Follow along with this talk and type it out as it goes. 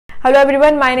Hello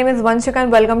everyone, my name is Vanshika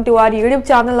and welcome to our YouTube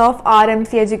channel of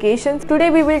RMC Education. Today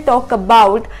we will talk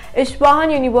about Isfahan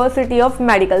University of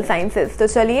Medical Sciences. तो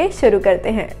चलिए शुरू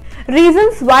करते हैं.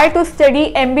 Reasons why to study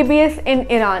MBBS in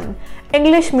Iran.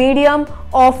 English medium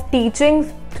of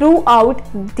teachings throughout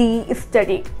the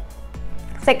study.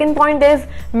 Second point is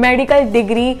medical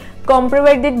degree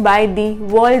comprovided by the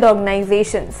world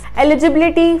organizations.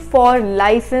 Eligibility for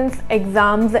license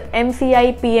exams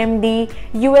MCI, PMD,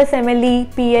 USMLE,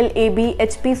 PLAB,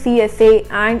 HPCSA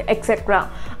and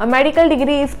etc. A medical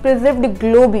degree is preserved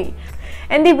globally.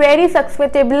 And the very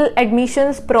successful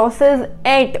admissions process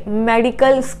at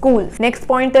medical schools. Next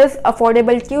point is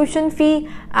affordable tuition fee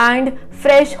and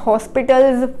fresh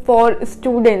hospitals for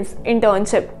students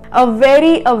internship. A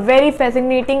very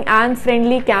fascinating and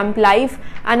friendly camp life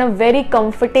and a very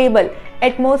comfortable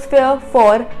atmosphere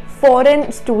for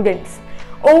foreign students.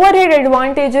 Overhead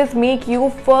advantages make you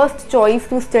first choice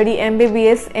to study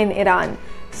MBBS in Iran.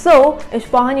 So,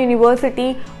 Isfahan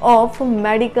University of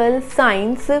Medical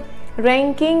Science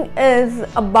ranking is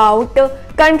about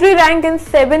country ranked in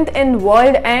 7th in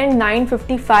world and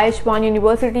 955. Isfahan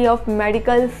University of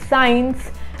Medical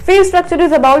Science fee structure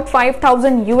is about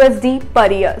 5,000 USD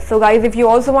per year. So guys, if you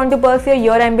also want to pursue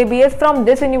your MBBS from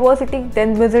this university,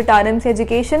 then visit RMC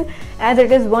Education, as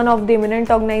it is one of the eminent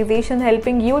organization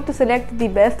helping you to select the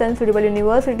best and suitable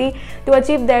university to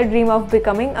achieve their dream of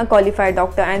becoming a qualified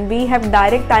doctor, and we have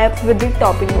direct tie-ups with the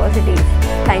top universities.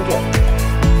 Thank you.